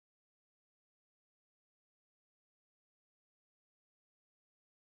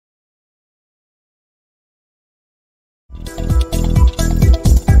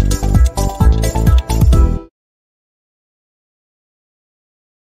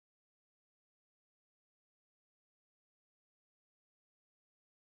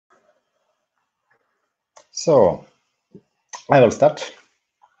So I will start.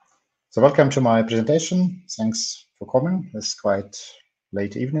 So welcome to my presentation. Thanks for coming. It's quite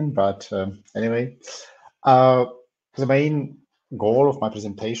late evening, but anyway, the main goal of my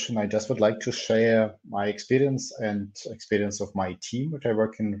presentation, I just would like to share my experience and experience of my team, which I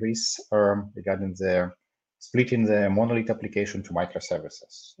work in with regarding the splitting the monolith application to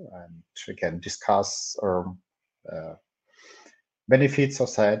microservices, and we can discuss benefits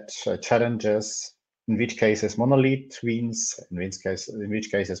of that, challenges, in which cases monolith wins, in which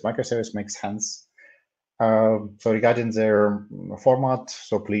cases microservice makes sense. So regarding their format,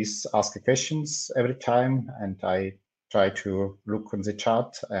 so please ask questions every time, and I try to look on the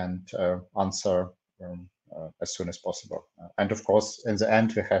chat and answer as soon as possible. And of course, in the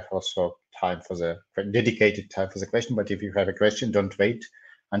end, we have also time for the dedicated time for the question. But if you have a question, don't wait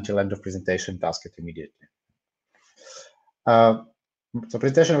until end of presentation to ask it immediately. The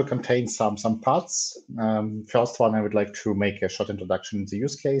presentation will contain some parts. First one, I would like to make a short introduction in the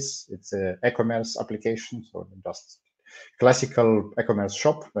use case. It's an e-commerce application, so just classical e-commerce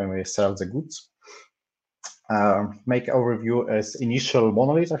shop when we sell the goods. Make overview as initial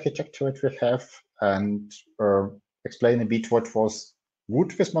monolith architecture that we have, and explain a bit what was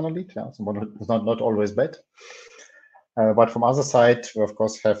good with monolith. Yeah, so monolith is not always bad. But from other side, we of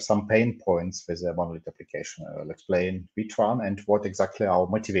course have some pain points with the monolith application. I'll explain which one and what exactly our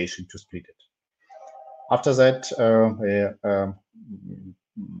motivation to split it. After that,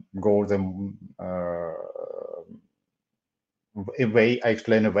 I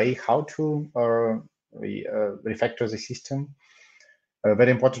explain a way how to refactor the system.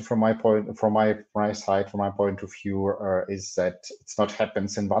 Very important from my point, from my side, from my point of view, is that it's not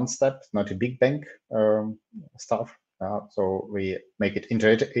happens in one step, not a big bang stuff. So we make it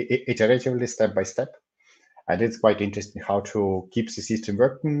iteratively, step by step. And it's quite interesting how to keep the system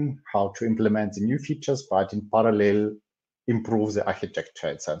working, how to implement the new features, but in parallel, improve the architecture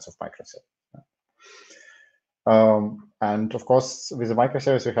and sense of microservice. And of course, with the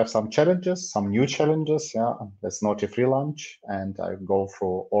microservice, we have some challenges, some new challenges. Yeah, that's not a free lunch, and I go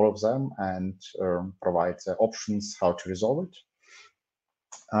through all of them and provide the options how to resolve it.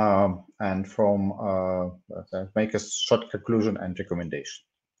 And from make a short conclusion and recommendation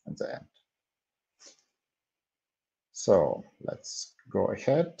at the end. So let's go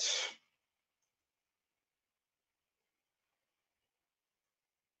ahead.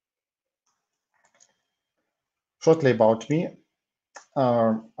 Shortly about me.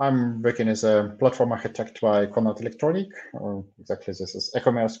 I'm working as a platform architect by Conrad Electronic. Exactly, this is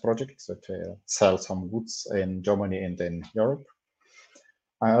e-commerce project that sell some goods in Germany and in Europe.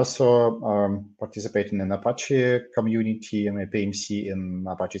 I also participate in an Apache community and a PMC in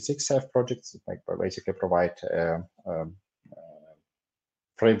Apache CXF projects. I basically provide a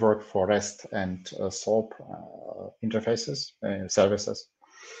framework for REST and SOAP interfaces, services.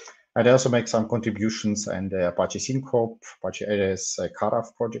 And I also make some contributions in the Apache Syncorp, Apache AS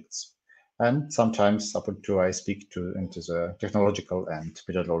Karaf projects. And sometimes up until I speak into the technological and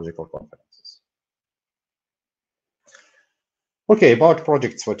methodological conferences. Okay, about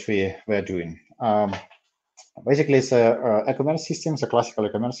projects, what we were doing. Basically, it's a e-commerce system, it's a classical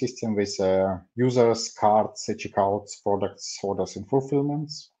e-commerce system with users, carts, checkouts, products, orders, and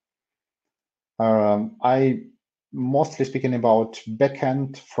fulfillments. I mostly speaking about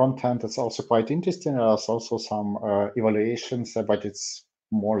backend, frontend. It's also quite interesting. There's also some evaluations, but it's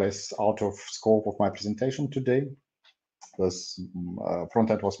more or less out of scope of my presentation today. This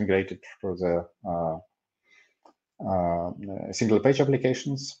frontend was migrated to the single page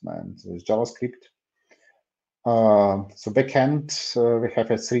applications and JavaScript. So backend, we have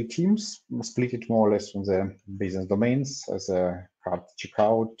 3 teams, split it more or less from the business domains as a cart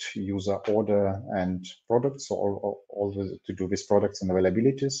checkout, user order, and products. So all to do with products and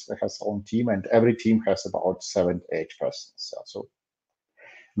availabilities. It has its own team, and every team has about 7 to 8 persons. So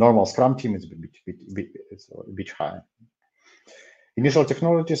normal Scrum team is a bit higher. Initial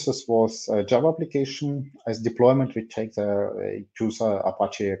technologies, this was a Java application. As deployment, we take the choose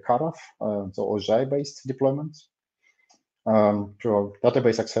Apache Karaf, the OJ-based deployment. To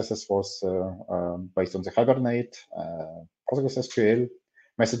database accesses was based on the Hibernate, PostgreSQL.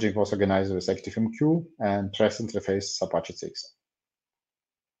 Messaging was organized with ActiveMQ, and REST interface Apache CXF.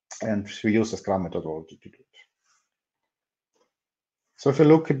 And we use the Scrum methodology to do it. So if you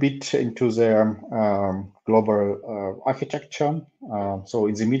look a bit into the global architecture, so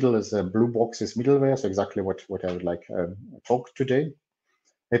in the middle is a blue box is middleware, so exactly what I would like to talk today.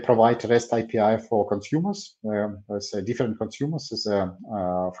 They provide REST API for consumers. There's different consumers. There's a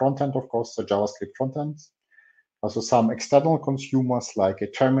front end, of course, the JavaScript front end. Also some external consumers like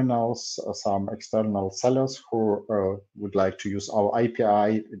terminals, some external sellers who would like to use our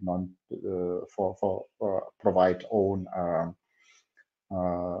API for provide own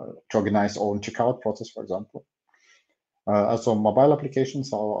to organize own checkout process, for example. Also mobile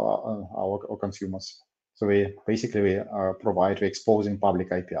applications are our consumers. So we basically we're exposing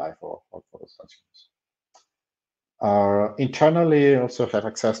public API for those consumers. Internally, also have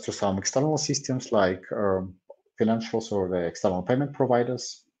access to some external systems like financials or the external payment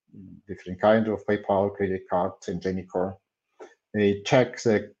providers, different kind of PayPal, credit card, and Genicore. They check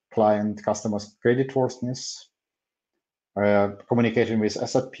the client customer's creditworthiness. Communicating with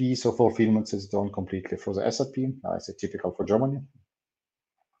SAP, so fulfillment is done completely through the SAP. It's typical for Germany.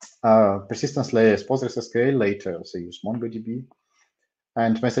 Persistence layer is PostgreSQL, later also use MongoDB,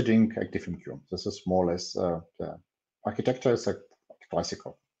 and messaging ActiveMQ. This is more or less the architecture is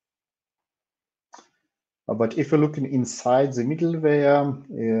classical. But if you're looking inside the middleware,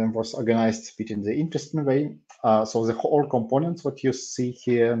 it was organized a bit in the interesting way. So the whole components, what you see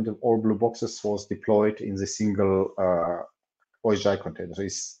here, and all blue boxes was deployed in the single OSGI container. So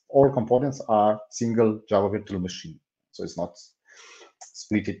all components are single Java virtual machine. So it's not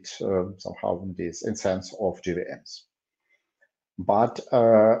split it somehow in this sense of JVMs. But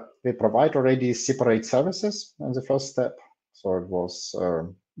we provide already separate services in the first step. So it was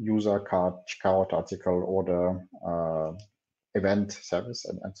user card, checkout, article, order, event service,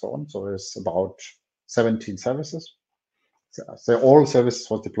 and so on. So it's about 17 services. So all services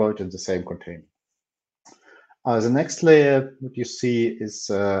was deployed in the same container. The next layer, what you see is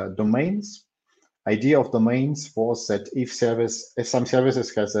domains. Idea of domains was that if some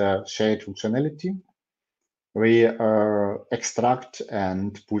services has a shared functionality, we extract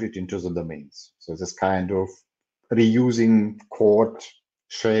and put it into the domains. So this kind of reusing code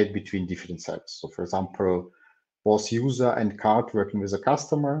shared between different services. So for example, both user and card working with a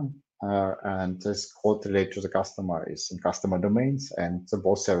customer, and this code related to the customer is in customer domains, and the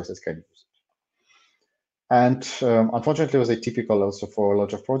both services can use it. And unfortunately, it was typical also for a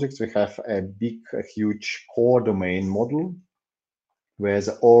lot of projects. We have a huge core domain model where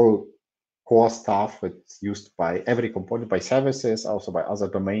all core stuff that's used by every component, by services, also by other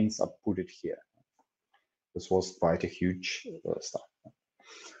domains, are put it here. This was quite a huge stuff.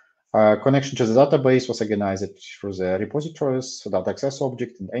 Connection to the database was organized through the repositories, so data access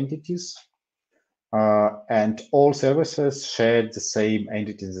object and entities. And all services shared the same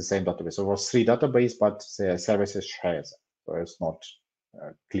entity in the same database. So it was 3 databases, but the services share them. So it's not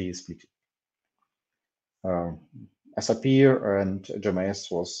clear split. SAP and GMS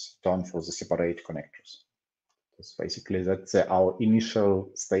was done for the separate connectors. That's basically our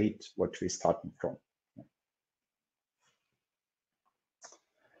initial state, what we're starting from.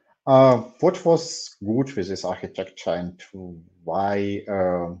 What was good with this architecture and why?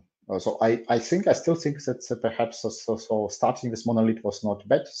 So I still think that perhaps so starting with Monolith was not a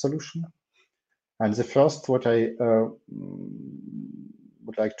bad solution. And the first what I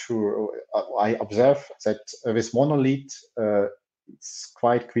would like to I observe that with Monolith it's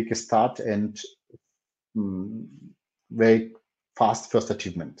quite quick start and very fast first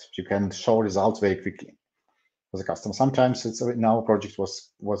achievement. You can show results very quickly for the customer. Sometimes it's in our project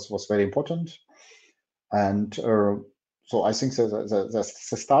was very important, and so I think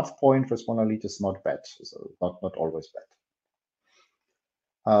the start point with Monolith is not bad, so not always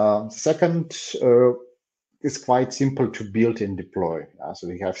bad. Second, it's quite simple to build and deploy. So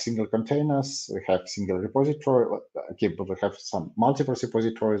we have single containers, we have single repository. Okay, but we have some multiple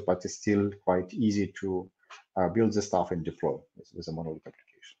repositories, but it's still quite easy to build the stuff and deploy with a Monolith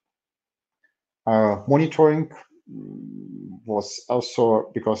application. Monitoring was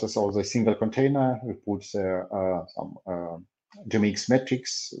also, because it's also a single container, we put some GMX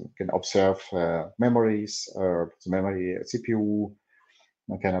metrics. You can observe memories, the memory CPU.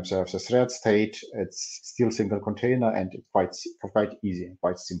 You can observe the thread state. It's still single container, and it's quite easy and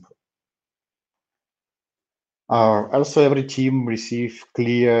quite simple. Also, every team receives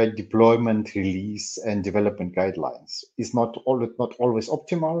clear deployment, release, and development guidelines. It's not always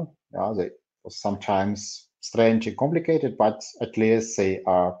optimal. They sometimes strange and complicated, but at least they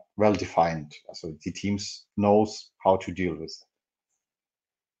are well defined. So the teams knows how to deal with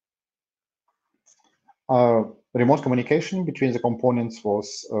it. Remote communication between the components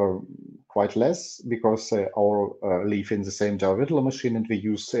was quite less because they all live in the same Java virtual machine, and we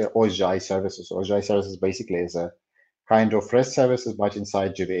use OSGI services. OSGI services basically is a kind of REST services, but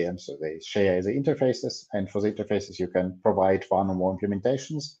inside JVM. So they share the interfaces, and for the interfaces, you can provide one or more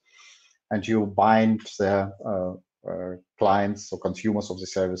implementations, and you bind the clients or consumers of the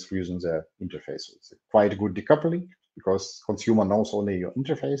service using the interface. So it's quite a good decoupling because consumer knows only your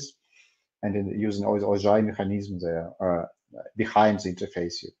interface, and in using OSI mechanism there behind the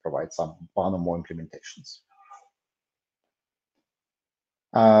interface, you provide some one or more implementations.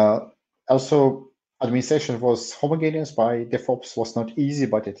 Also, administration was homogeneous by DevOps was not easy,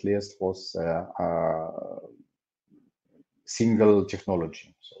 but at least was single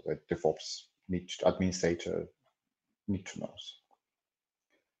technology, so that DevOps administrator need to know.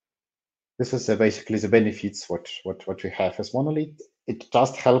 This is basically the benefits what we have as Monolith. It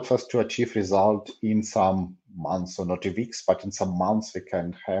just helps us to achieve result in some months, or not weeks, but in some months we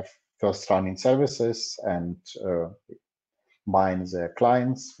can have first running services and mine the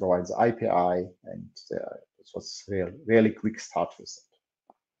clients, provide the API, and this was really quick start with it.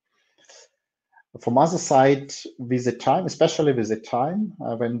 From other side, with the time, especially with the time,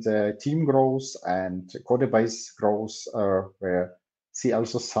 when the team grows and code base grows, we see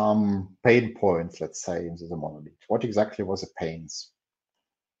also some pain points, let's say, in the Monolith. What exactly was the pains?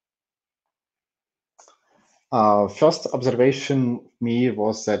 First observation me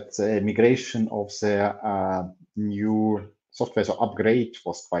was that the migration of the new software, so upgrade,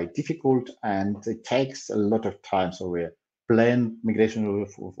 was quite difficult, and it takes a lot of time. So we plan migration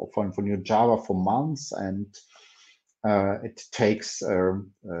for new Java for months, and it takes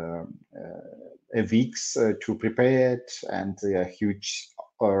weeks to prepare it, and a huge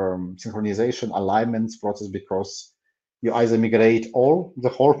synchronization alignments process, because you either migrate the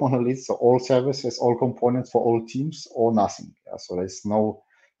whole monolith, so all services, all components for all teams, or nothing. Yeah, so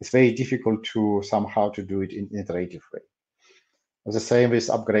it's very difficult to somehow to do it in an iterative way. The same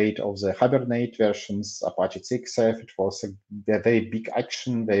with upgrade of the Hibernate versions, Apache CXF. It was a very big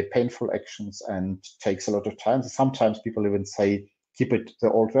action, very painful actions, and takes a lot of time. Sometimes people even say, keep it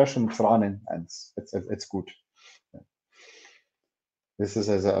the old version, it's running, and it's good. Yeah. This is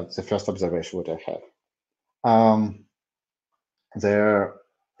the first observation what I have. The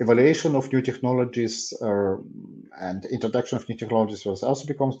evaluation of new technologies and introduction of new technologies also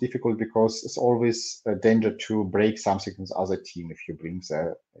becomes difficult, because it's always a danger to break something in the other team if you bring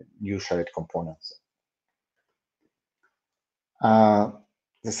the new shared components. The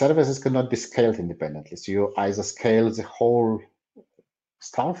services cannot be scaled independently. So you either scale the whole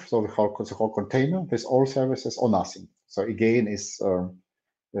stuff, so the whole container with all services, or nothing. So again, is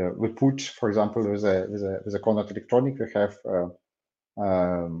we put, for example, with a Conrad Electronic, we have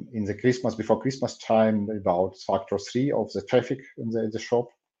in the before Christmas time, about factor 3 of the traffic in the shop.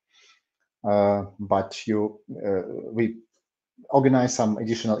 But we organize some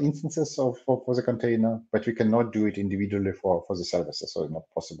additional instances for the container, but we cannot do it individually for the services, so it's not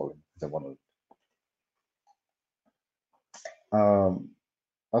possible in the Monolith.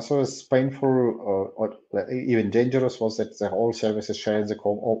 Also, it's painful or even dangerous was that the whole services share the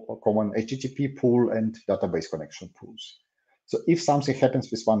common HTTP pool and database connection pools. So if something happens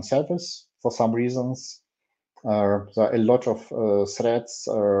with one service, for some reasons, there are a lot of threads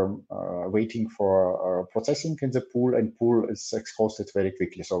waiting for processing in the pool, and pool is exhausted very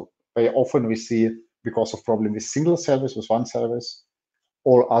quickly. So very often we see, because of problem with single service, with one service,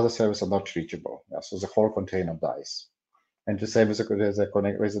 all other services are not reachable. Yeah, so the whole container dies. And the same with the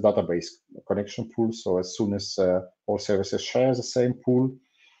database connection pool. So as soon as all services share the same pool,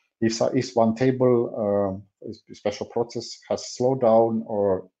 if one table, a special process has slowed down,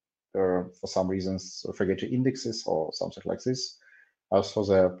 or for some reasons forget to indexes or something like this, so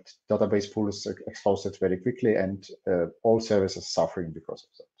the database pool is exhausted very quickly, and all services suffering because of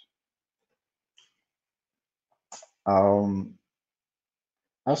that.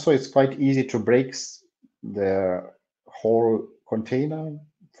 Also, it's quite easy to break the whole container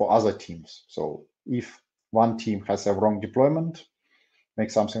for other teams. So if one team has a wrong deployment, make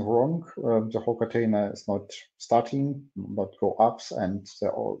something wrong, the whole container is not starting, not go up, and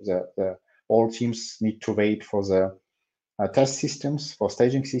all teams need to wait for the test systems, for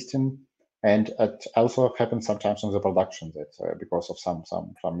staging system, and it also happens sometimes on the production that because of some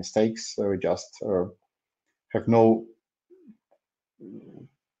mistakes, we just have no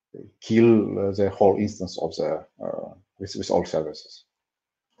kill the whole instance of the with all services.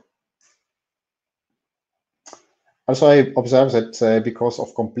 Also, I observe that because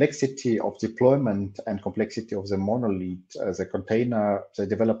of complexity of deployment and complexity of the monolith, the container, the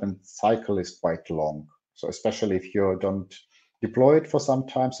development cycle is quite long. So especially if you don't deploy it for some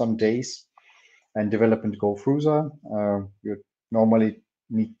time, some days, and development go further, you normally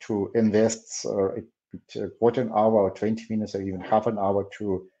need to invest a quarter an hour or 20 minutes or even half an hour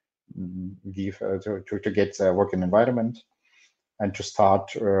to give to get the working environment. and to start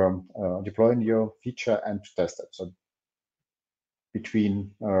deploying your feature and to test it. So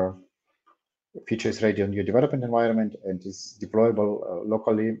between feature is ready on your development environment and is deployable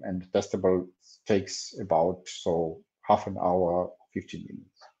locally and testable takes about half an hour, 15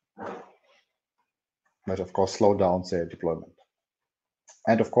 minutes. But of course, slow down the deployment.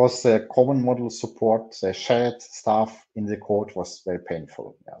 And of course, the common model support, the shared stuff in the code was very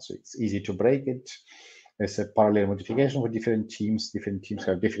painful. Yeah, so it's easy to break it. There's a parallel modification for different teams. Different teams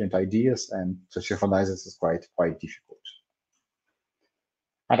have different ideas, and to synchronize this is quite difficult.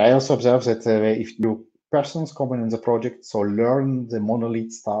 And I also observed that if you persons common in the project, so learn the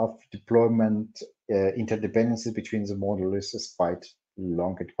monolith stuff, deployment, interdependency between the monoliths is quite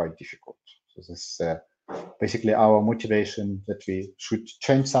long and quite difficult. So this is basically our motivation that we should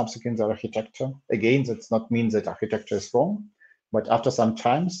change something in the architecture. Again, that's not mean that architecture is wrong, but after some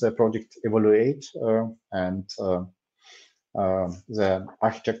time, the project evaluate and the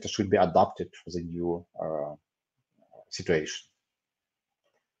architecture should be adapted for the new situation.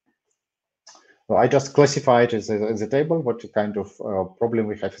 So I just classified as a table what kind of problem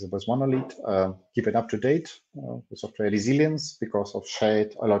we have with monolith. Keep it up to date with software resilience because of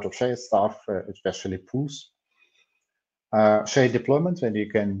a lot of shared stuff, especially pools. Shared deployment, when you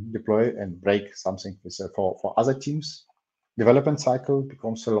can deploy and break something with, for other teams. Development cycle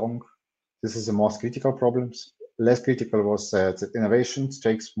becomes so long. This is the most critical problems. Less critical was that innovations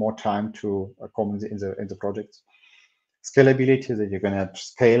takes more time to come in the project. Scalability, that you can have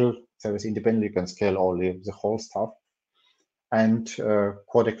scale service independently, you can scale all the whole stuff. And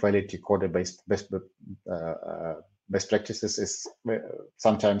code quality, code-based best practices is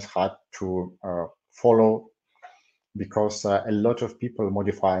sometimes hard to follow because a lot of people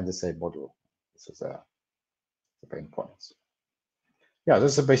modify the same model. This is the pain points. Yeah,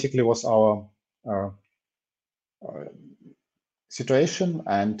 this basically was our situation.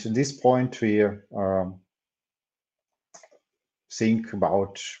 And at this point, we think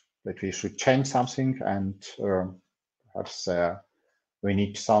about that we should change something, and perhaps we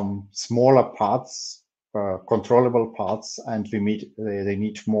need some smaller parts, controllable parts, and they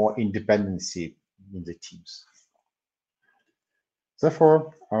need more independency in the teams.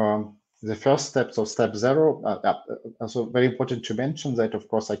 Therefore, the first step, so step 0, also very important to mention that, of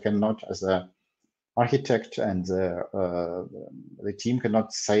course, I cannot, as an architect and the team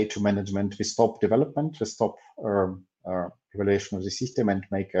cannot say to management, we stop development, we stop evaluation of the system and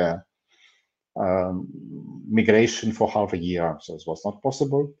make a migration for half a year. So this was not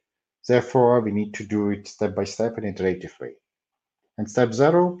possible. Therefore, we need to do it step by step in an iterative way. And step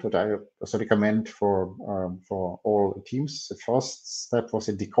 0 that I also recommend for all teams, the first step was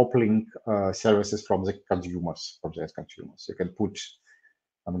a decoupling services from the consumers, You can put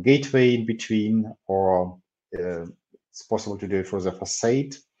a gateway in between, or it's possible to do it for the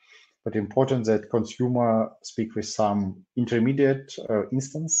facade. But important that consumer speak with some intermediate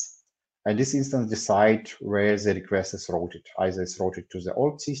instance, and this instance decide where the request is routed. Either it's routed to the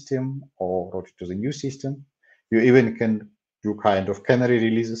old system or routed to the new system. You even can do kind of canary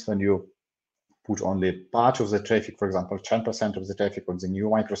releases when you put only part of the traffic, for example, 10% of the traffic on the new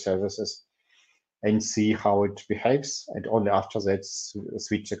microservices, and see how it behaves, and only after that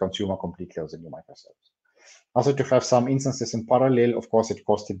switch the consumer completely on the new microservice. Also, to have some instances in parallel, of course, it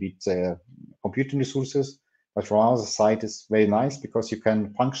costs a bit computing resources, but from our side, it's very nice because you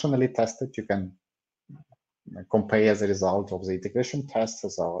can functionally test it. You can compare the result of the integration tests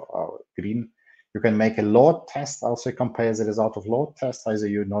as our green. You can make a load test, also compare the result of load test, either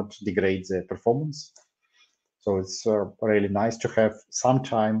you not degrade the performance. So it's really nice to have some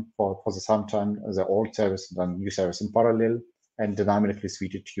time for the old service and the new service in parallel and dynamically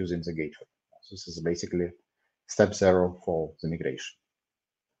switch it using the gateway. So this is basically step 0 for the migration.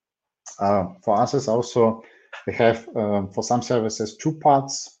 For us, is also we have for some services 2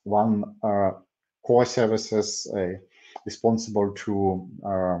 parts. One core services responsible to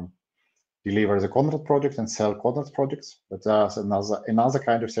deliver the content project and sell content projects. But there's another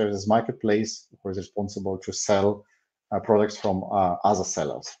kind of services, marketplace, who is responsible to sell products from other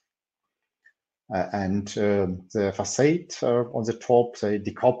sellers. And the facade on the top, they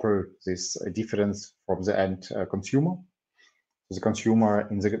decouple this difference from the end consumer. The consumer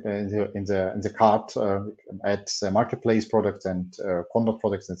in the cart adds the marketplace product and content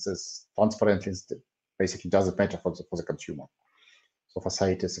products, and says transparently, basically doesn't matter for the consumer. So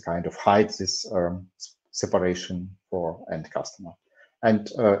facade is a kind of hides this separation for end customer. And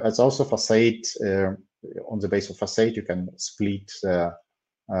it's also facade, on the base of facade, you can split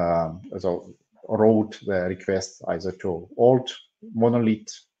route the request either to old monolith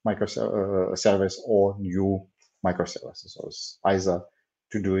microservice or new microservices. So it's either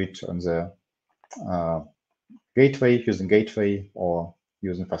to do it on the gateway, using gateway, or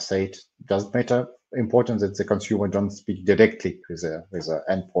using facade. Doesn't matter. Important that the consumer don't speak directly with the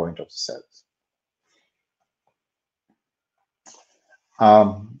endpoint of the service.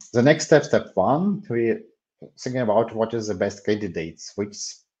 The next step one, we're thinking about what is the best candidates, which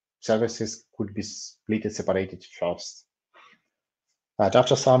services could be split and separated first. But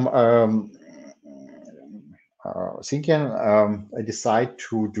after some thinking, I decide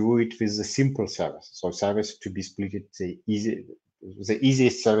to do it with the simple service. So service to be split, the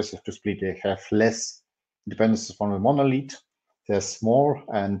easiest services to split. They have less dependencies from the monolith. They're small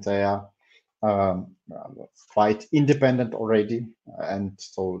and they are quite independent already, and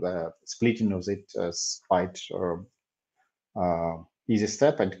so the splitting of it is quite easy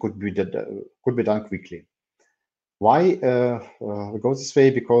step and could be done quickly. Why we go this way?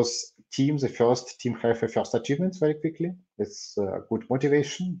 Because the first team have a first achievements very quickly. It's good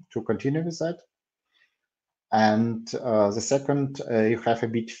motivation to continue with that. And the second, you have a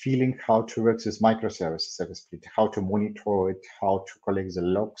bit feeling how to work with microservices service split, how to monitor it, how to collect the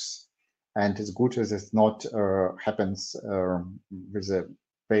logs. And it's good as it not happens with a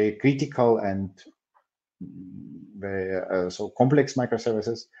very critical and very so complex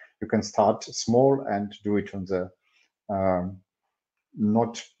microservices. You can start small and do it on the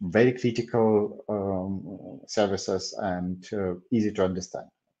not very critical services and easy to understand.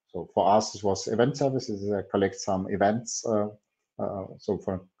 So for us, it was event services. Collect some events, so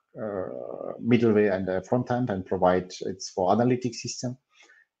for middleware and front end, and provide it's for analytics system.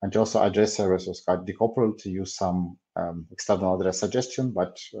 And also address service was quite decoupled to use some external address suggestion,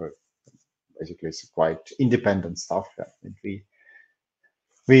 but basically it's quite independent stuff. Yeah.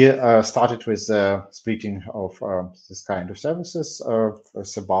 We started with splitting of this kind of services.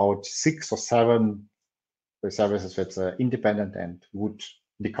 It's about 6 or 7 services that's independent and would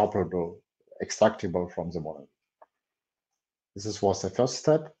decouplable, extractable from the model. This was the first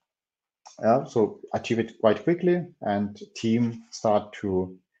step. So achieve it quite quickly, and team start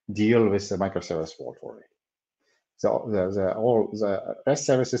to deal with the microservice world already. So the REST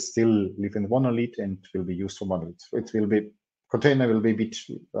services still live in monolith and will be used for monolith. It will be container will be a bit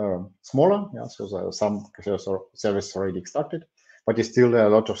smaller. Yeah, so some service already extracted, but it's still a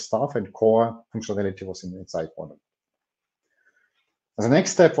lot of stuff and core functionality was inside monolith. The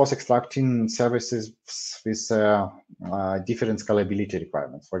next step was extracting services with different scalability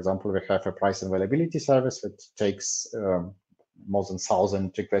requirements. For example, we have a price and availability service that takes more than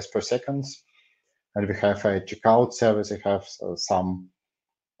 1,000 requests per second. And we have a checkout service that has some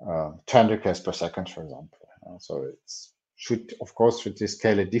 10 requests per second, for example. So it should, of course,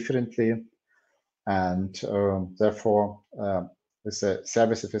 scale it differently. And therefore, this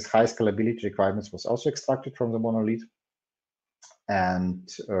service with high scalability requirements was also extracted from the monolith and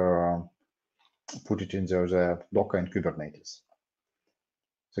put it in the Docker and Kubernetes.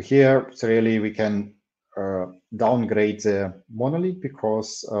 So here, so really, we can downgrade the monolith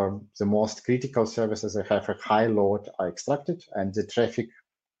because the most critical services that have a high load are extracted, and the traffic,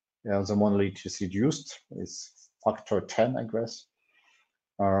 the monolith is reduced. It's factor 10, I guess.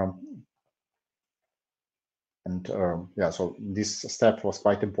 Yeah, so this step was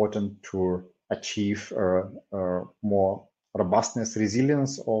quite important to achieve more robustness,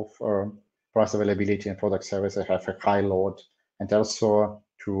 resilience of price availability and product service that have a high load, and also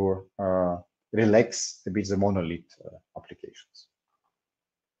to relax a bit the monolith applications.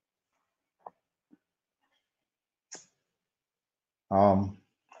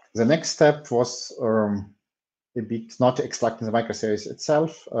 The next step was a bit not extracting the microservice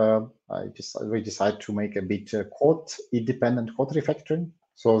itself. We decided to make a bit independent code refactoring.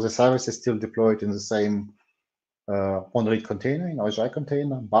 So the service is still deployed in the same monolith container, in OSI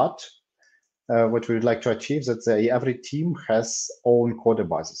container, but what we would like to achieve is that every team has own code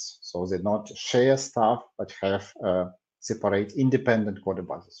bases. So they not share stuff, but have separate independent code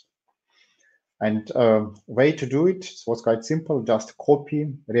bases. And way to do it was quite simple. Just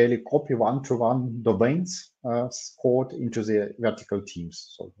really copy one-to-one domains code into the vertical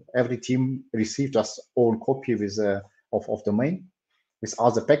teams. So every team received just own copy with of domain with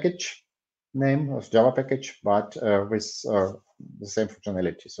other package name of Java package, but with the same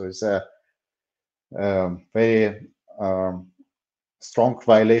functionality. So it's a very strong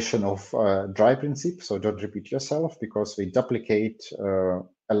violation of dry principle. So don't repeat yourself, because we duplicate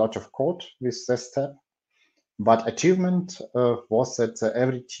a lot of code with this step. But achievement was that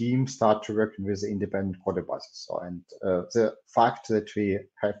every team start to work with the independent code bases. So, and the fact that we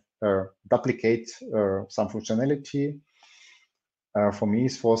have duplicate some functionality for me,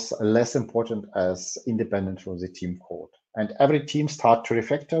 it was less important as independent from the team code. And every team start to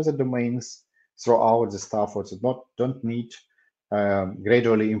refactor the domains, throw out the stuff what they don't need,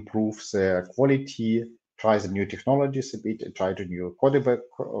 gradually improve the quality, try the new technologies a bit, and try the new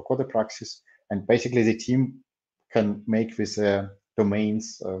code practice. And basically the team can make with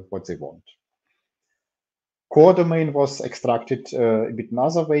domains what they want. Core domain was extracted a bit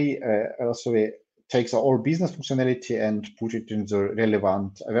another way. Also, it takes all business functionality and put it in the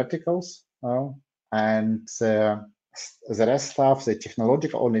relevant verticals. And the rest stuff, the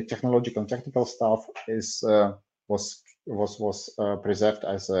technological, only technological and technical stuff, is was preserved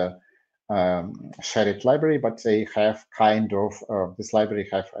as a shared library, but they have kind of this library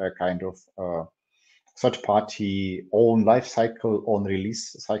have a kind of third-party own life cycle, own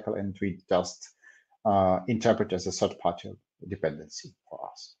release cycle, and we just interpret as a third-party dependency for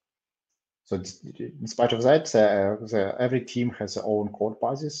us. So in spite of that, every team has their own code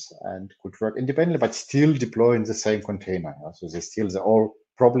basis and could work independently, but still deploy in the same container. So they still, all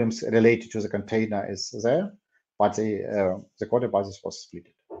problems related to the container is there, but the code basis was split.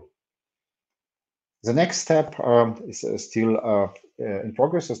 The next step is still in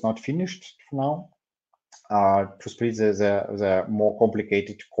progress, is not finished now, to split the more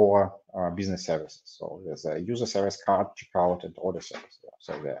complicated core business services. So there's a user service, card, checkout, and order service.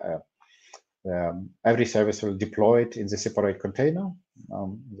 So every service will deploy it in the separate container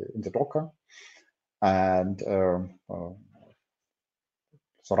in the Docker, and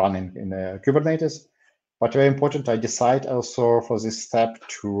so run in Kubernetes. But very important, I decide also for this step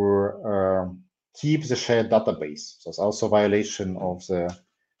to keep the shared database. So it's also a violation of the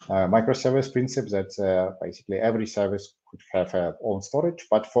microservice principle that basically every service could have their own storage.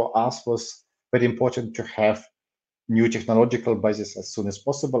 But for us was very important to have new technological basis as soon as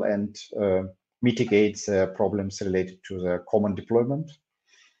possible and mitigate problems related to the common deployment.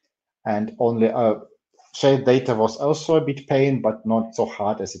 And only shared data was also a bit pain, but not so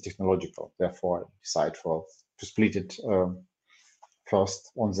hard as the technological. Therefore, I decide to split it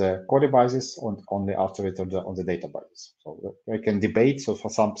first on the code basis and only after it on the database. So we can debate. So for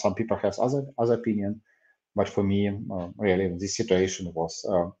some people have other opinion, but for me, really, this situation was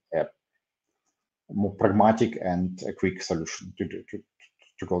a more pragmatic and a quick solution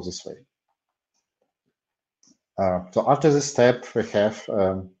to go this way. So after this step, we have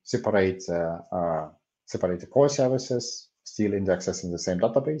separate the core services, still indexes in the same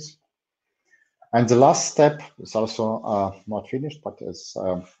database. And the last step is also not finished, but it's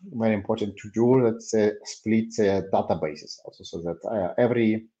very important to do. Let's split the databases also, so that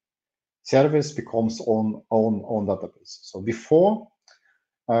every service becomes own database. So before,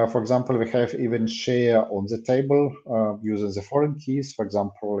 for example, we have even share on the table using the foreign keys. For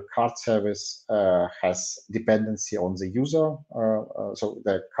example, card service has dependency on the user. So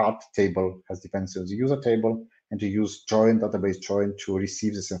the card table has dependency on the user table, and to use database join to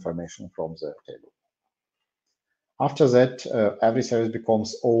receive this information from the table. After that, every service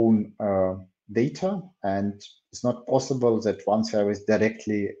becomes own data, and it's not possible that one service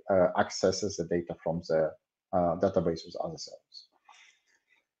directly accesses the data from the database with other service.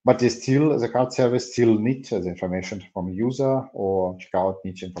 But the card service still needs the information from a user, or checkout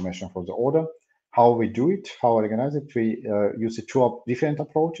needs information from the order. How we do it, how we organize it, we use the two different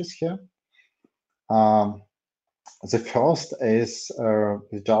approaches here. The first is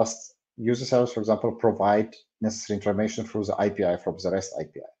just user service, for example, provide necessary information through the API from the REST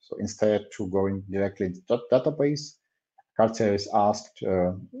API. So instead to going directly into the database, card service asked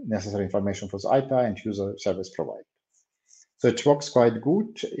necessary information from the API, and user service provide. So it works quite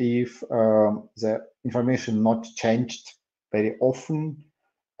good if the information not changed very often,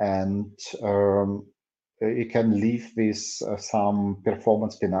 and it can leave with some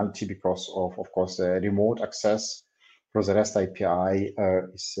performance penalty because of course, the remote access for the REST API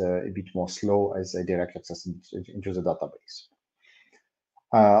is a bit more slow as a direct access into the database.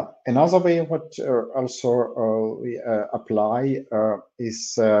 Another way what also we apply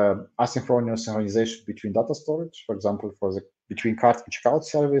is asynchronous synchronization between data storage. For example, between card and checkout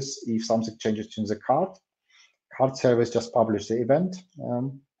service, if something changes in the card service just publish the event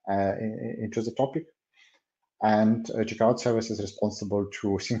into the topic, and checkout service is responsible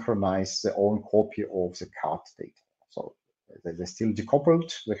to synchronize their own copy of the card data. So they're still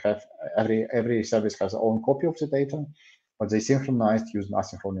decoupled. They have every service has their own copy of the data, but they synchronized using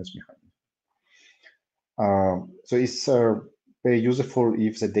asynchronous mechanism. So it's very useful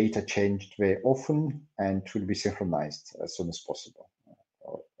if the data changed very often and should be synchronized as soon as possible.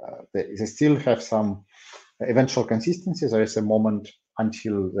 They still have some eventual consistency. There is a moment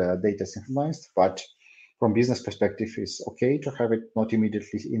until the data is synchronized, but from business perspective, it's okay to have it not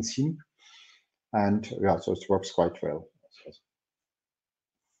immediately in sync. And yeah, so it works quite well.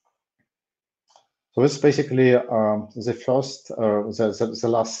 So it's basically the first, the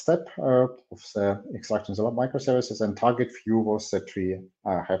last step of the extraction of the microservices, and target view was that we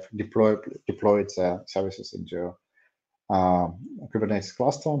have deployed the services into Kubernetes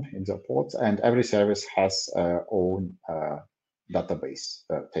cluster in the pods, and every service has own database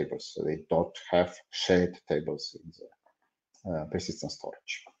tables. So they don't have shared tables in the persistent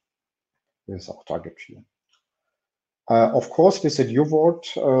storage. This is our target view. Of course, with the new word,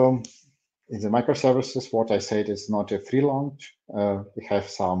 in the microservices, what I said is not a free launch. We have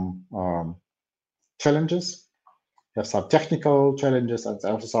some challenges. We have some technical challenges and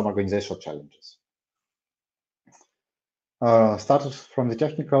also some organizational challenges. Started from the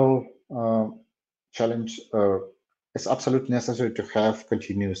technical challenge, it's absolutely necessary to have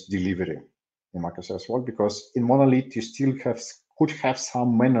continuous delivery in microservice world, because in Monolith you still could have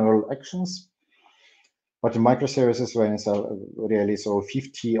some manual actions. But in microservices, when it's really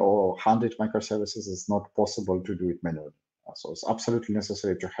 50 or 100 microservices, it's not possible to do it manually. So it's absolutely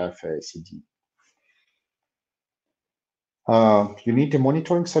necessary to have a CD. You need a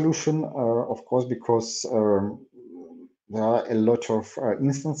monitoring solution, of course, because there are a lot of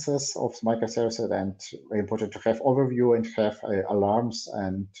instances of microservices, and very important to have overview and have alarms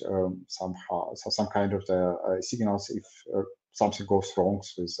and some kind of signals if something goes wrong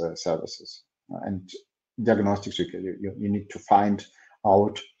with services. And diagnostics, you need to find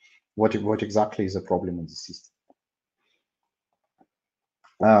out what exactly is the problem in the system.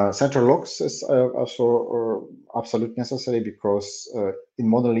 Central logs is also absolutely necessary, because in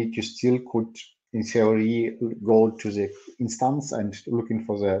Monolith you still could, in theory, go to the instance and looking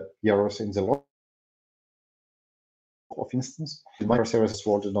for the errors in the log of instance. In microservices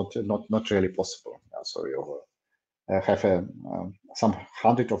world is not really possible. So you have some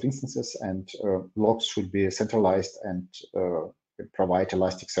hundred of instances, and logs should be centralized and provide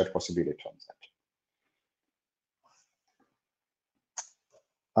Elasticsearch possibility on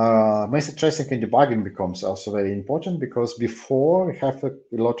that. Message tracing and debugging becomes also very important, because before we have a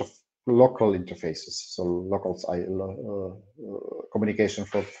lot of local interfaces, so local communication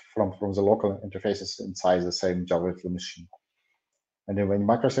from the local interfaces inside the same Java virtual machine. And then when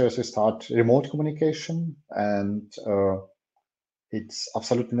microservices start remote communication, and it's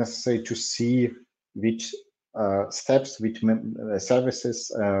absolutely necessary to see which steps, which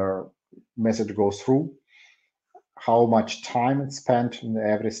services message goes through, how much time it's spent in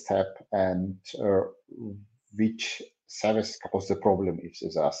every step, and which service causes the problem if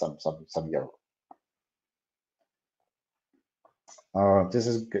there are some error. This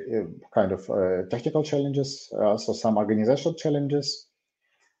is kind of technical challenges, also some organizational challenges.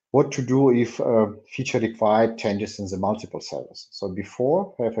 What to do if feature required changes in the multiple services. So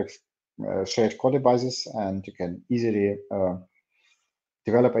before, we have shared code bases, and you can easily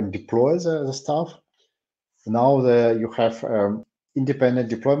develop and deploy the stuff. Now you have independent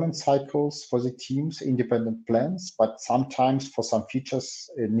deployment cycles for the teams, independent plans, but sometimes for some features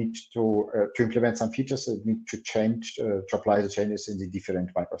need to implement some features, need to change, to apply the changes in the different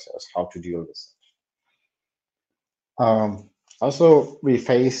microservices, how to deal with it. Also, we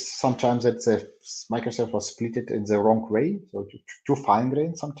face sometimes that the microservice was split in the wrong way, so too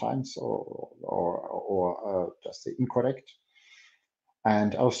fine-grained sometimes, or just incorrect.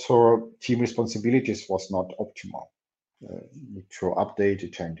 And also, team responsibilities was not optimal. Need to update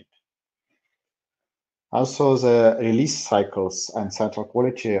it, change it. Also, the release cycles and central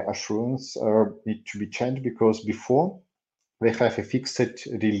quality assurance need to be changed, because before we have a fixed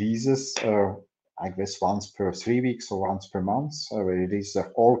releases, I guess once per 3 weeks or once per month. We release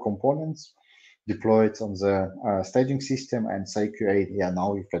all components, deploy it on the staging system, and say QA, yeah,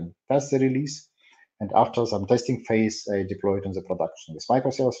 now you can test the release. And after some testing phase, deploy it on the production. With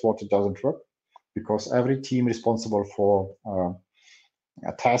microservice world, it doesn't work, because every team responsible for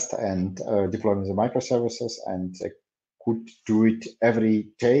a test and deploying the microservices, and they could do it every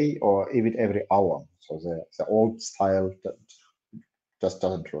day or even every hour. So the old style that just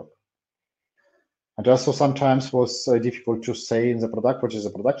doesn't work. And also sometimes was difficult to say in the product, which is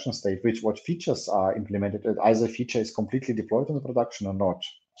the production state, what features are implemented, and either feature is completely deployed in the production or not.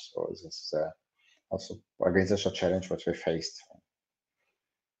 So this is also organizational challenge which we faced.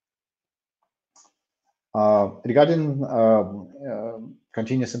 Regarding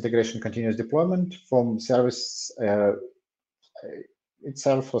continuous integration, continuous deployment from service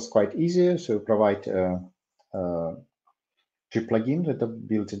itself was quite easy. So provide G plugin that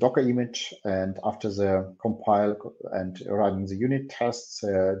builds a Docker image, and after the compile and running the unit tests,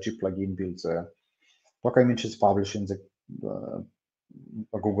 G plugin builds a Docker image is published in the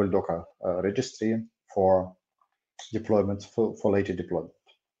Google Docker registry for deployment, for later deployment.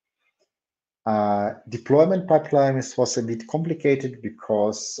 Deployment pipeline was a bit complicated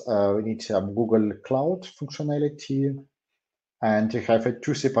because we need Google Cloud functionality, and you have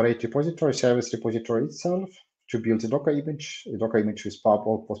two separate repositories, service repository itself to build the Docker image. The Docker image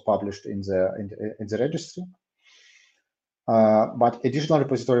was published in the registry. But additional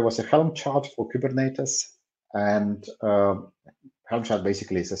repository was a Helm chart for Kubernetes, and Helm chart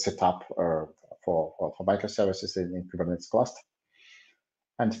basically is a setup for microservices in Kubernetes cluster.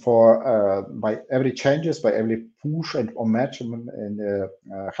 And for by every changes, by every push and or match in the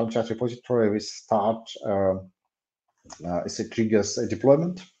Helm chart repository, we start it triggers a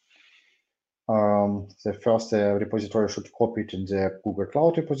deployment. The first repository should copy it in the Google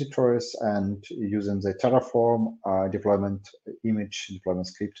Cloud repositories, and using the Terraform deployment image, deployment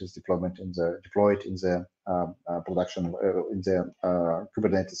script is deployed in the production in the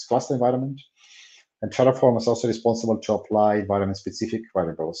Kubernetes cluster environment. And Terraform is also responsible to apply environment-specific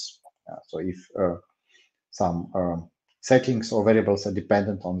variables. So if some settings or variables are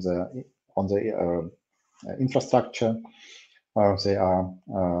dependent on the infrastructure, they are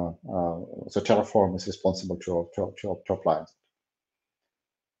so Terraform is responsible to apply it.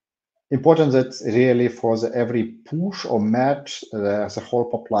 Important that really for every push or match, the whole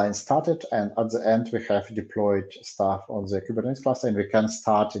pipeline started, and at the end we have deployed stuff on the Kubernetes cluster, and we can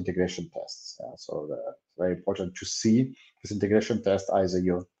start integration tests. So it's very important to see this integration test, either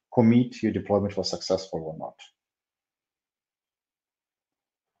your commit, your deployment was successful or not.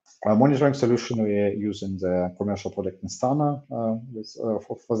 Our monitoring solution, we are using the commercial product Instana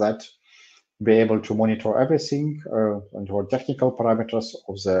for that. Be able to monitor everything and what technical parameters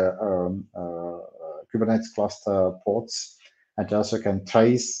of the Kubernetes cluster ports, and also can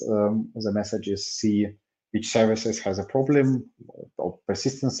trace the messages, see which services has a problem, or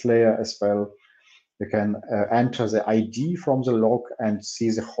persistence layer as well. You can enter the ID from the log and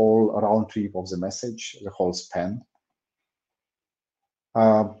see the whole round trip of the message, the whole span.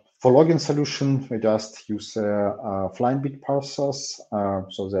 For login solution, we just use flying bit parsers.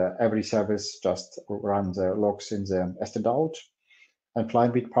 So every service just runs the logs in the stdout, and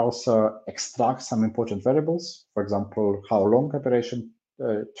flying bit parser extracts some important variables. For example, how long operation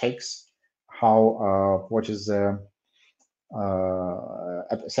takes, what is the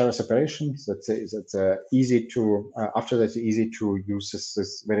service operations. That's easy to after that easy to use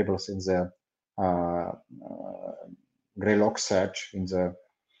this variables in the gray log search in the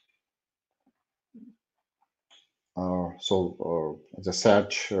the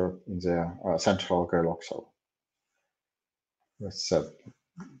search in the central gray log. So it's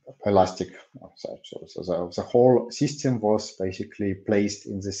elastic search. So the whole system was basically placed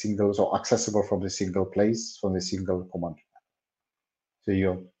in the single, so accessible from the single place, from the single command. So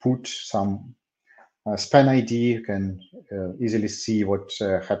you put some span ID, you can easily see what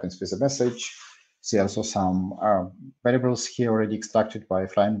happens with the message. See also some variables here already extracted by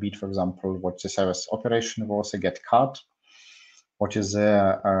flying bit, for example, what the service operation was, a get card, what is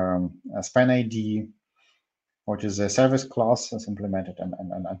the span ID, what is the service class that's implemented,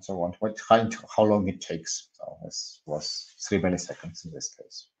 and so on, how long it takes. So this was 3 milliseconds in this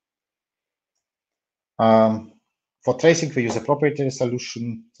case. For tracing, we use a proprietary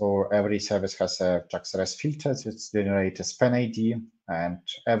solution. So every service has a JAX-RS filter that generates a span ID, and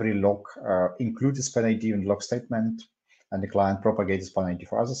every log includes a span ID in log statement, and the client propagates span ID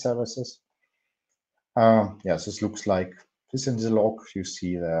for other services. Yes, this looks like this in the log. You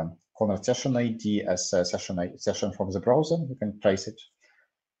see the corner session ID as a session from the browser. You can trace it.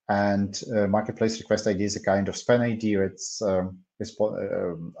 And marketplace request ID is a kind of span ID. It's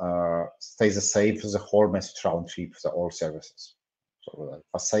stays the same for the whole message round trip for all services. So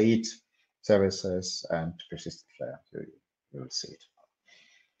facade services and persistent layer, you will see it.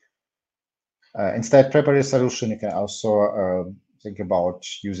 Instead, preparatory solution, you can also think about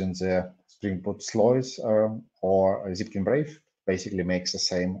using the Spring Boot Sloys or Zipkin Brave. Basically makes the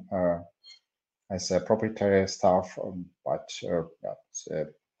same as a proprietary stuff, but yeah, it's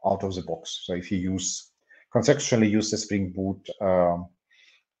out of the box. So if you conceptually use the Spring Boot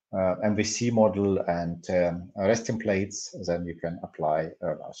MVC model and REST templates, then you can apply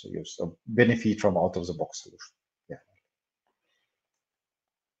also use benefit from out of the box solution. Yeah.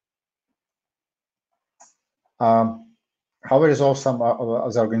 How we resolve some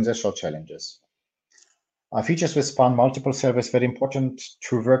of the organizational challenges. Features which span multiple servers, very important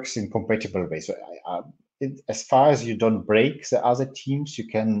to work in compatible ways. So, as far as you don't break the other teams, you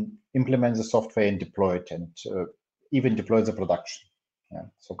can implement the software and deploy it, and even deploy the production. Yeah.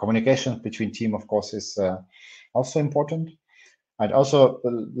 So communication between team, of course, is also important. And also,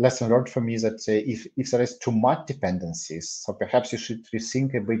 lesson learned for me is that if there is too much dependencies, so perhaps you should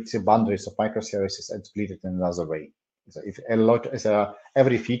rethink a bit the boundaries of microservices and split it in another way. So if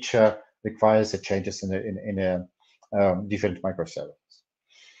every feature requires changes in a different microservice.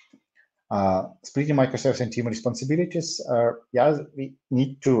 Splitting microservice and team responsibilities, yeah, we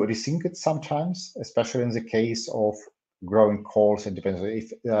need to rethink it sometimes, especially in the case of growing calls and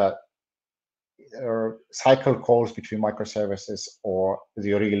dependencies. If cycle calls between microservices, or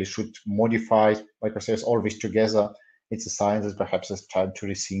you really should modify microservices always together, it's a sign that perhaps it's time to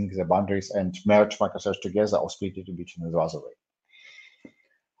rethink the boundaries and merge microservices together or split it in between the other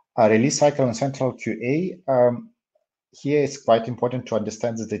way. Release cycle and central QA. Here it's quite important to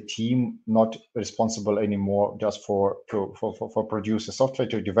understand that the team not responsible anymore just for produce the software,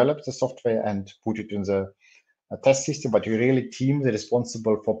 to develop the software and put it in the test system, but you really team the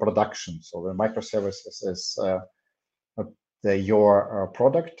responsible for production. So the microservices is your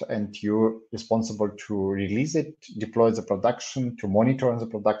product, and you're responsible to release it, deploy the production, to monitor the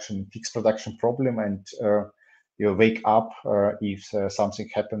production, fix production problem, and you wake up if something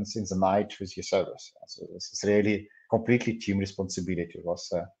happens in the night with your service. So this is really completely team responsibility. It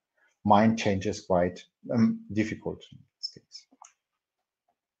was mind changes quite difficult in this case.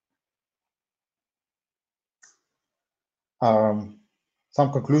 Some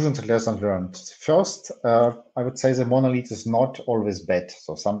conclusions and lessons learned. First, I would say the monolith is not always bad.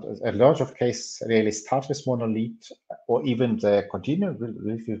 So a lot of cases really start with monolith, or even the continue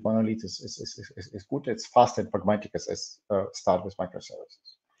with monolith is good. It's fast and pragmatic as start with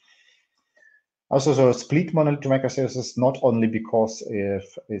microservices. Also, so split monolith to microservices not only because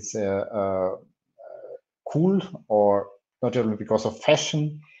if it's cool, or not only because of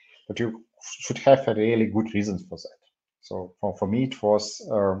fashion, but you should have a really good reasons for that. So for me, it was,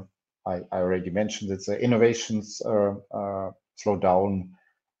 I already mentioned that the innovations slow down,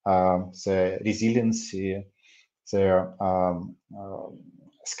 the resiliency, the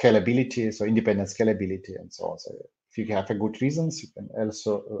scalability, so independent scalability and so on. So if you have a good reasons, you can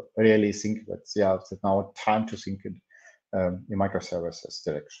also really think that, yeah, it's now time to think in microservices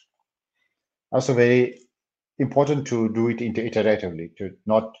direction. Also very important to do it iteratively, to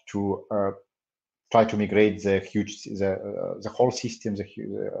not to try to migrate the whole system, the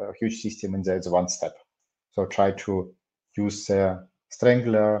huge system in the one step. So try to use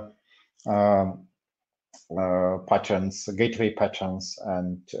strangler patterns, gateway patterns,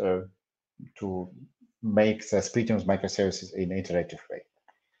 and to make the splitting of microservices in an iterative way.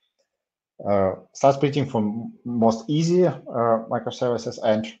 Start splitting from most easy microservices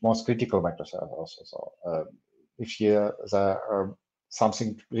and most critical microservices also. So if you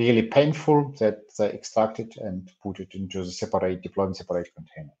something really painful, that they extract it and put it into the separate deployment, separate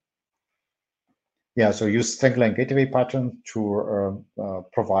container. Yeah, so use strangler and gateway pattern to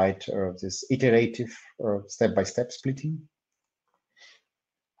provide this iterative step-by-step splitting.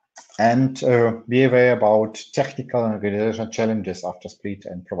 And be aware about technical and organizational challenges after split,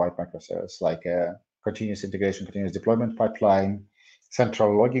 and provide microservices like continuous integration, continuous deployment pipeline,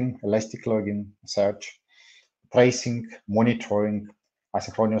 central logging, elastic logging, search, tracing, monitoring,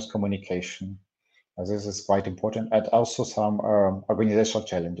 asynchronous communication. This is quite important. And also some organizational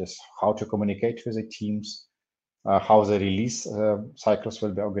challenges, how to communicate with the teams, how the release cycles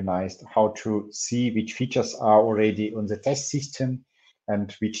will be organized, how to see which features are already on the test system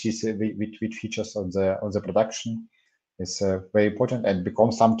and which features on the production is very important, and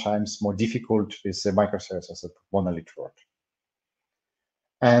becomes sometimes more difficult with the microservices as a monolith work.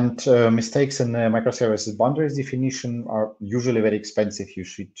 And mistakes in microservices boundaries definition are usually very expensive. You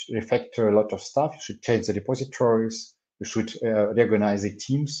should refactor a lot of stuff. You should change the repositories. You should reorganize the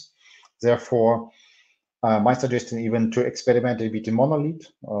teams. Therefore, my suggestion even to experiment a bit in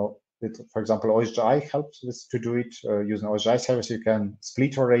monolith. For example, OSGI helps us to do it. Using OSGI service, you can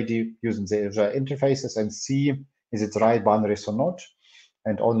split already using the OSGI interfaces and see is it the right boundaries or not.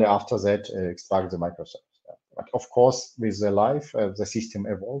 And only after that, extract the microservice. But of course, with the life, the system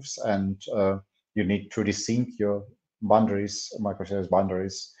evolves, and you need to rethink your boundaries, microservice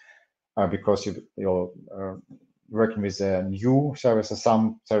boundaries, because you're working with new services.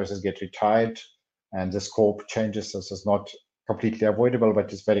 Some services get retired, and the scope changes. This is not completely avoidable,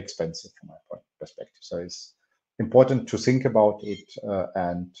 but it's very expensive from my perspective. So it's important to think about it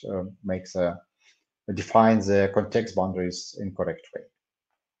and define the context boundaries in correct way.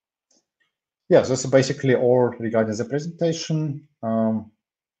 Yeah, so that's basically all regarding the presentation. Do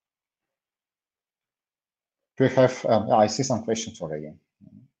you have, I see some questions already.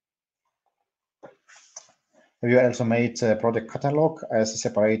 We also made a product catalog as a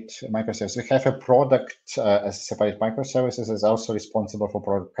separate microservice. We have a product as a separate microservices is also responsible for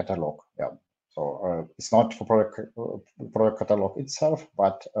product catalog. Yeah. So it's not for product catalog itself,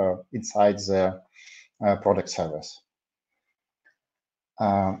 but inside the product service.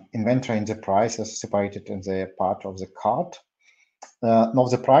 Inventory and the price is separated in the part of the cart. Now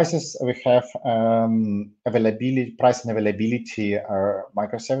the prices we have availability, price and availability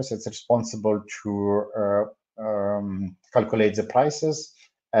microservice. It's responsible to calculate the prices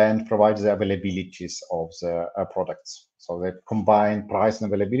and provide the availabilities of the products. So they combine price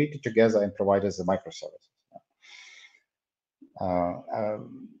and availability together and provide as a microservice.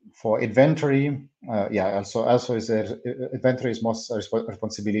 For inventory, also is inventory is most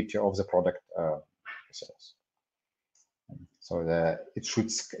responsibility of the product sales. So it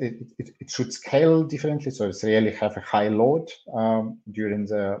should scale differently. So it's really have a high load during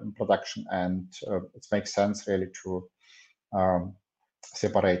the production, and it makes sense really to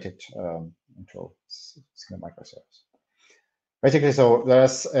separate it into single microservice. Basically, so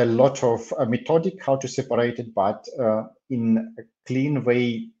there's a lot of methodic how to separate it, but in a clean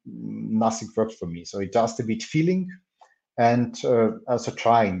way, nothing works for me. So it's just a bit feeling and also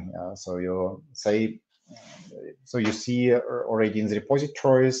trying. So you say, so you see already in the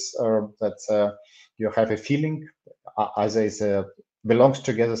repositories that you have a feeling as it belongs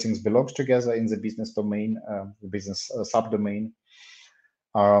together, things belongs together in the business domain, the business subdomain.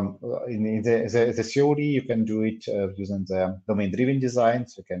 In the theory, you can do it using the domain-driven design.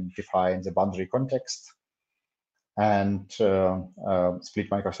 So you can define the boundary context and split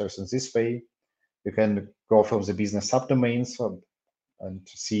microservices this way. You can go from the business subdomains and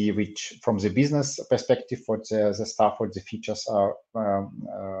see which, from the business perspective, what the stuff, what the features are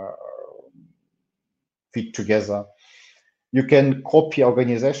fit together. You can copy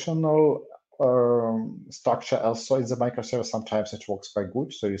organizational structure also in the microservice. Sometimes it works quite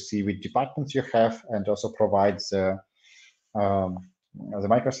good. So you see which departments you have and also provides the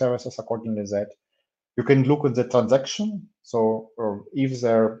microservices accordingly to that. You can look at the transaction. So if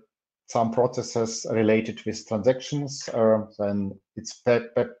there are some processes related with transactions, then it's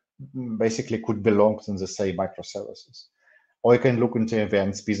basically could belong in the same microservices. Or you can look into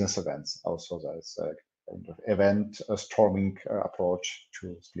events, business events. Also, there's a kind of event storming approach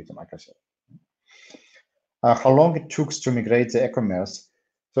to split the microservice. How long it took to migrate the e-commerce?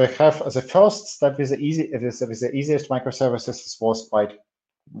 So I have the first step with the easiest microservices was quite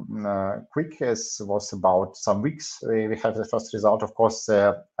quick. It was about some weeks. We have the first result. Of course,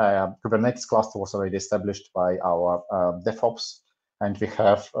 the Kubernetes cluster was already established by our DevOps, and we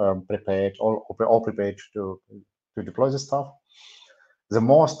have prepared all prepared to deploy the stuff. The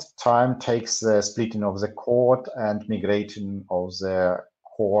most time takes the splitting of the code and migrating of the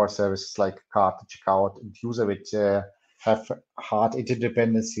core services like cart, checkout, and user, which have hard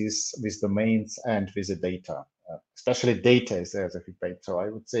interdependencies with domains and with the data. Especially data is there as a feedback. So I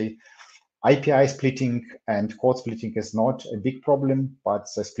would say API splitting and code splitting is not a big problem, but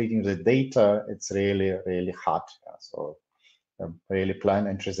the splitting the data, it's really, really hard. So really plan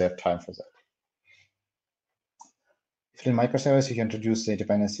and reserve time for that. If in microservice, you can introduce the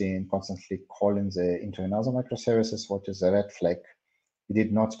dependency and constantly calling into another microservices. What is the red flag? We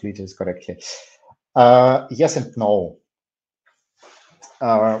did not split it correctly. Yes and no.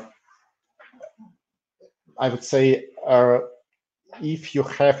 I would say if you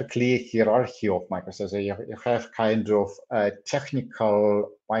have a clear hierarchy of microservices, you have kind of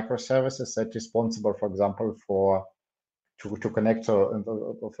technical microservices that are responsible, for example, to connect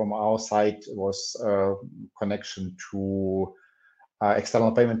from our side was connection to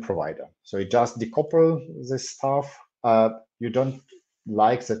external payment provider. So you just decouple this stuff. You don't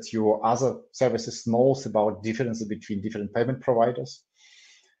like that your other services knows about differences between different payment providers,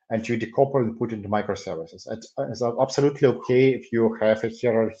 and you decouple and put into microservices. It's absolutely okay if you have a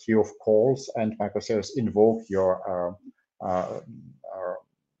hierarchy of calls and microservices invoke your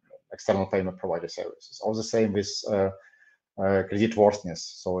external payment provider services. All the same with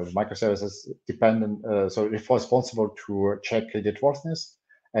creditworthiness. So microservices dependent, so it's responsible to check creditworthiness,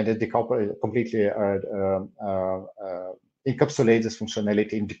 and it decouple completely encapsulates this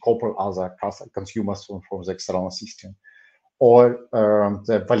functionality and decouple other consumers from the external system. Or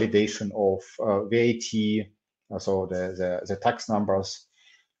the validation of VAT, so the tax numbers,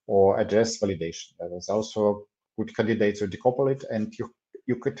 or address validation. That is also good candidates to decouple it, and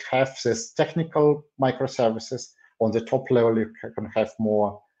you could have this technical microservices. On the top level, you can have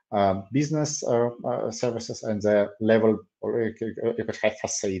more business services, and the level, or you could have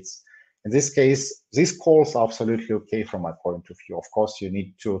facades. In this case, these calls are absolutely okay from my point of view. Of course, you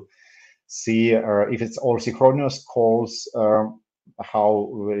need to see if it's all synchronous calls, how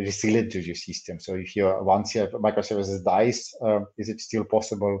resilient is your system. So if you once your microservices dies, is it still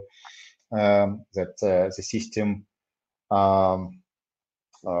possible that the system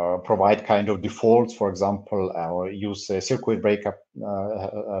provide kind of defaults, for example, or use circuit breakup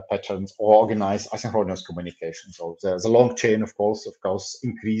patterns, or organize asynchronous communication. So the long chain, of course,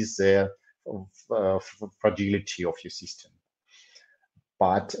 increase the fragility of your system.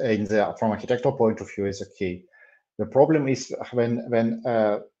 But from architectural point of view, is okay. The problem is when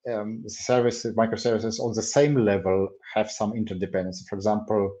microservices on the same level have some interdependency. For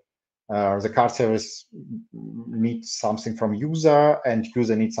example, the card service needs something from user, and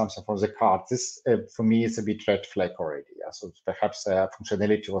user needs something from the card. This, for me, is a bit red flag already. Yeah? So perhaps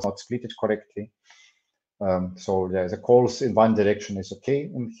functionality was not split correctly. So the calls in one direction is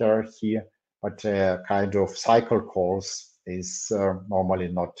okay in hierarchy, but kind of cycle calls is normally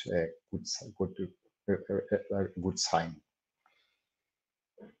not a good sign.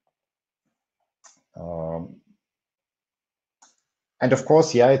 And of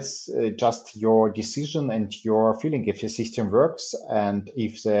course, yeah, it's just your decision and your feeling if your system works, and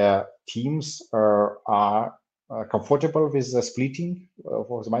if the teams are comfortable with the splitting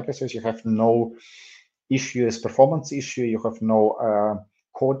for the microservices. You have no issues, performance issue, you have no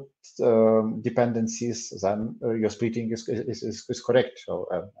code dependencies, then your splitting is correct. So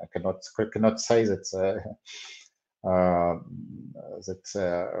I cannot say that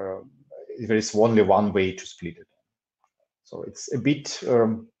there is only one way to split it. So it's a bit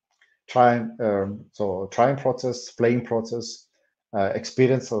trying process, playing process,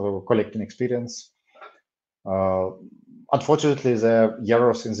 experience, or collecting experience. Unfortunately, the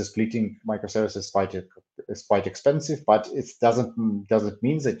errors in the splitting microservices is quite expensive, but it doesn't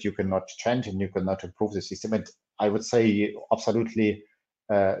mean that you cannot change and you cannot improve the system. And I would say absolutely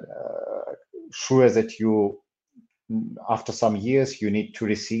sure that you, after some years, you need to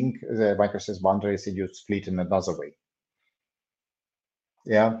rethink the microservice boundaries and you split in another way.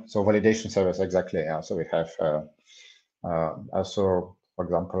 Yeah, so validation service, exactly. Yeah, so we have also, for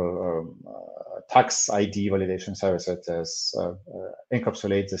example, tax ID validation service that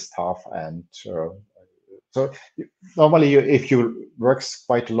encapsulates the stuff. And so normally, if you work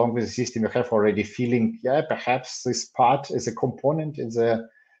quite long with the system, you have already feeling, yeah, perhaps this part is a component in the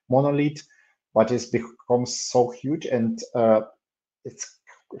monolith, but it becomes so huge, and it's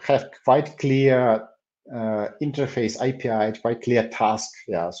have quite clear interface API, quite clear task.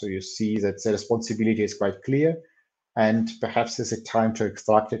 Yeah, so you see that the responsibility is quite clear, and perhaps there's a time to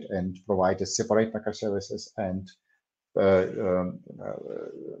extract it and provide a separate microservices, and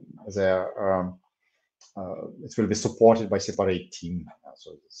it will be supported by separate team.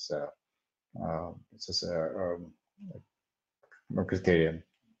 So this is a criterion.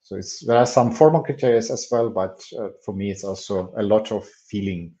 So there are some formal criteria as well, but for me, it's also a lot of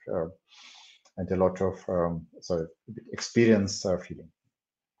feeling and a lot of experience feeling.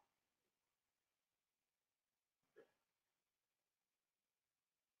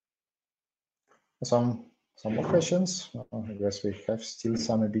 Some more questions? I guess we have still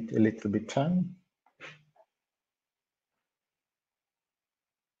a little bit time.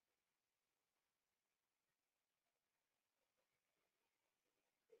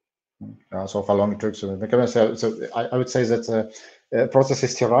 So how long it took. So I would say that the process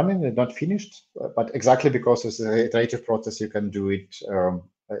is still running and not finished, but exactly because it's an iterative process, you can do it.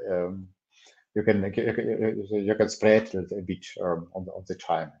 You can spread a bit on the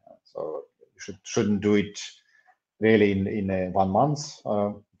time. So you shouldn't do it really in 1 month.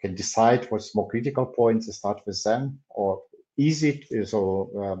 You can decide what's more critical points and start with them, or easy,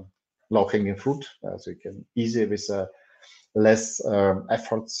 so low hanging fruit. So you can easy with less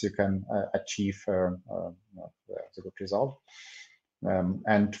efforts, you can achieve the good result.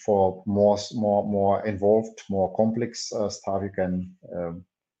 And for more involved, more complex stuff, you can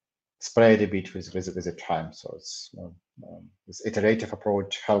spread a bit with the time. So it's this iterative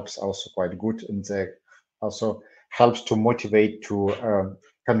approach helps also quite good, and also helps to motivate to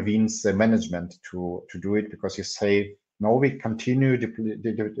convince the management to do it, because you say, no, we continue to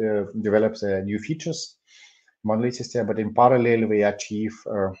develop the new features, monolith system, but in parallel we achieve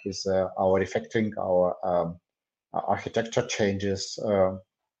with our refactoring, our architecture changes,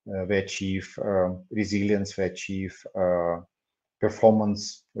 we achieve resilience, we achieve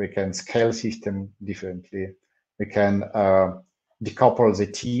performance, we can scale system differently, we can decouple the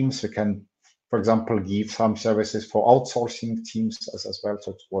teams, we can, for example, give some services for outsourcing teams as well.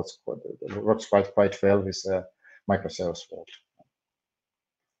 So it works quite well with microservice world.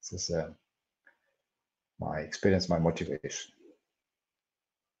 This is my experience, my motivation.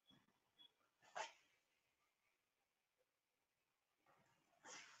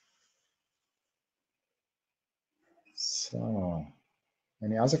 So,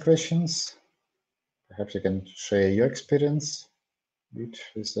 any other questions? Perhaps you can share your experience with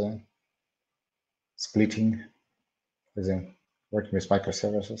splitting, working with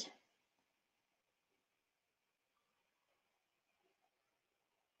microservices.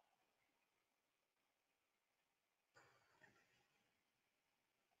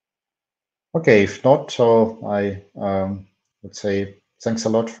 Okay, if not, so I would say thanks a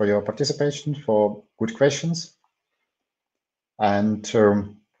lot for your participation, for good questions. And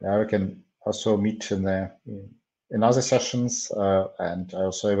yeah, we can also meet in other sessions, and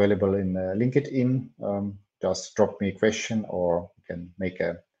also available in LinkedIn. Just drop me a question, or you can make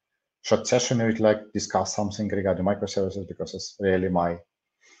a short session if you'd like to discuss something regarding microservices, because it's really my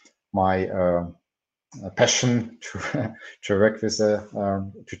passion to to work with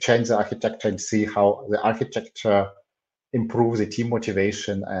to change the architecture and see how the architecture improves the team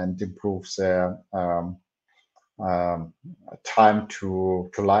motivation and improves their time to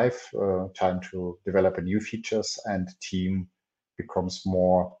life, time to develop new features, and team becomes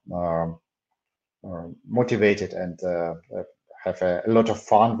more motivated and have a lot of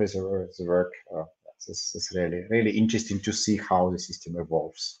fun with the work. This is really interesting to see how the system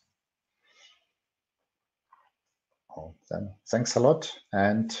evolves. Oh, then thanks a lot,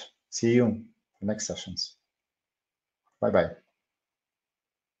 and see you in the next sessions. Bye bye.